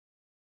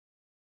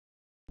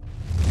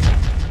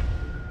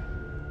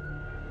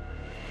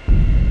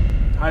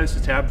Hi, this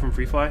is Tab from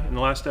Freefly. In the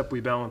last step we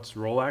balanced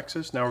roll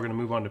axis. Now we're going to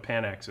move on to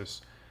pan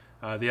axis.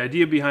 The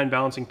idea behind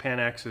balancing pan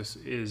axis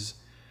is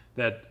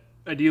that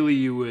ideally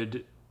you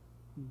would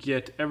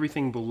get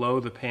everything below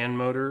the pan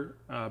motor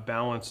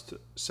balanced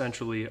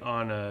centrally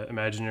on an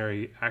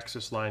imaginary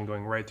axis line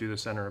going right through the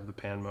center of the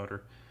pan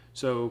motor.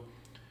 So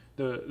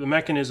the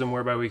mechanism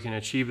whereby we can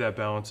achieve that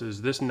balance is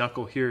this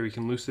knuckle here. We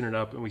can loosen it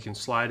up and we can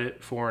slide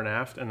it fore and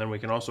aft, and then we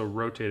can also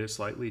rotate it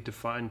slightly to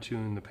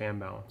fine-tune the pan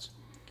balance.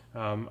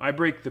 I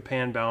break the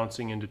pan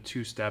balancing into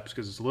two steps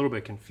because it's a little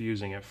bit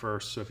confusing at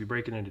first. So if you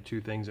break it into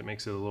two things, it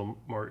makes it a little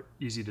more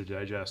easy to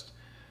digest.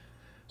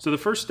 So the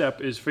first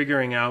step is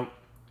figuring out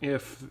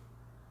if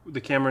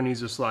the camera needs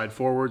to slide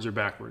forwards or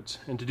backwards.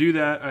 And to do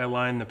that, I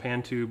align the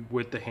pan tube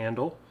with the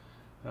handle,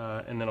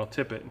 and then I'll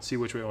tip it and see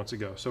which way it wants to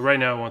go. So right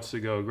now it wants to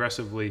go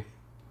aggressively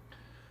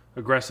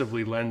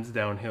lens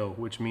downhill,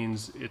 which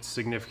means it's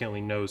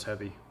significantly nose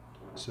heavy.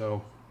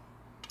 So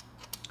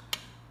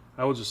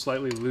I will just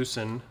slightly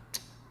loosen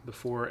the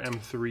 4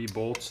 M3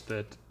 bolts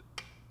that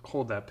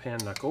hold that pan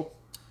knuckle.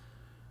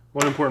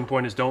 One important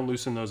point is don't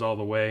loosen those all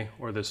the way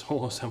or this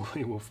whole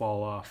assembly will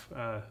fall off.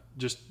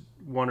 Just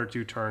 1 or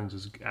 2 turns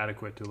is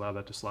adequate to allow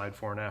that to slide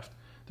fore and aft.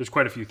 There's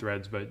quite a few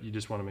threads, but you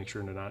just want to make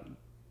sure to not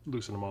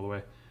loosen them all the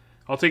way.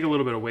 I'll take a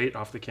little bit of weight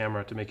off the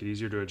camera to make it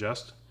easier to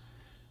adjust.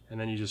 And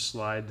then you just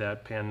slide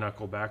that pan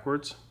knuckle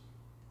backwards.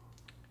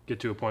 Get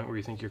to a point where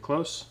you think you're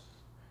close,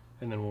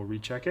 and then we'll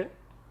recheck it.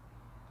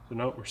 So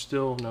no, we're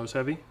still nose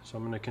heavy, so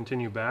I'm going to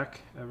continue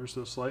back ever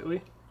so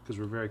slightly because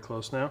we're very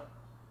close now.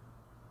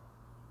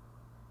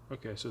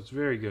 Okay, so it's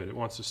very good. It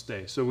wants to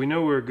stay. So we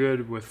know we're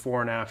good with fore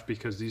and aft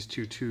because these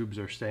two tubes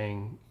are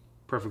staying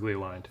perfectly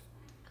aligned.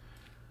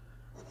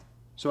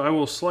 So I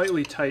will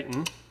slightly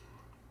tighten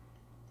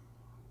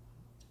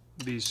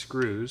these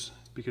screws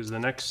because the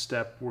next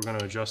step we're going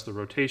to adjust the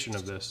rotation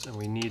of this, and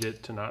we need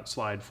it to not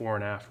slide fore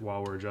and aft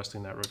while we're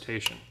adjusting that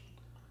rotation.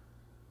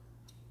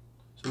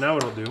 So now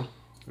what I'll do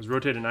is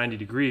rotate it 90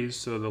 degrees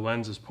so the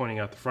lens is pointing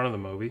out the front of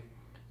the MōVI,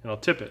 and I'll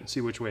tip it and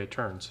see which way it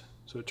turns.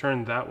 So it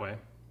turned that way.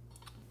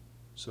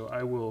 So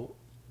I will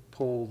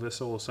pull this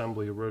whole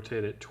assembly,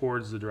 rotate it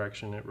towards the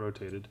direction it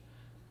rotated.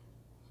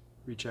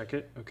 Recheck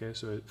it. Okay,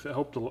 so it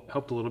helped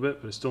a little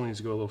bit, but it still needs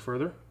to go a little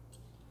further.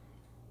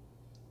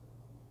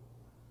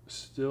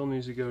 Still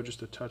needs to go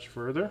just a touch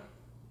further.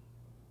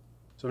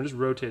 So I'm just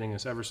rotating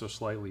this ever so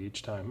slightly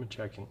each time and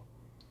checking.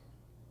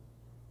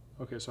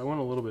 Okay, so I went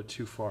a little bit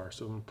too far,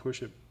 so I'm going to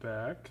push it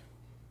back.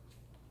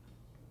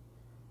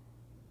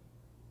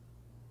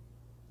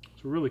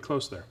 So we're really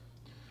close there.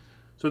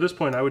 So at this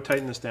point I would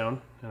tighten this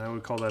down, and I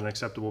would call that an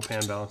acceptable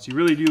pan balance. You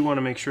really do want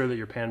to make sure that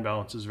your pan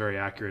balance is very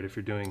accurate if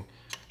you're doing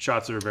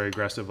shots that are very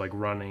aggressive, like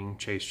running,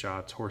 chase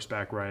shots,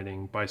 horseback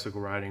riding,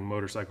 bicycle riding,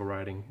 motorcycle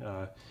riding.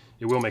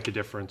 It will make a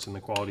difference in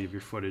the quality of your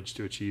footage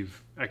to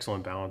achieve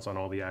excellent balance on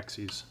all the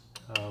axes.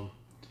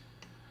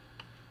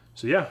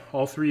 So yeah,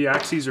 all 3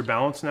 axes are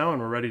balanced now,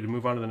 and we're ready to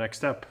move on to the next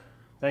step.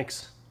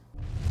 Thanks.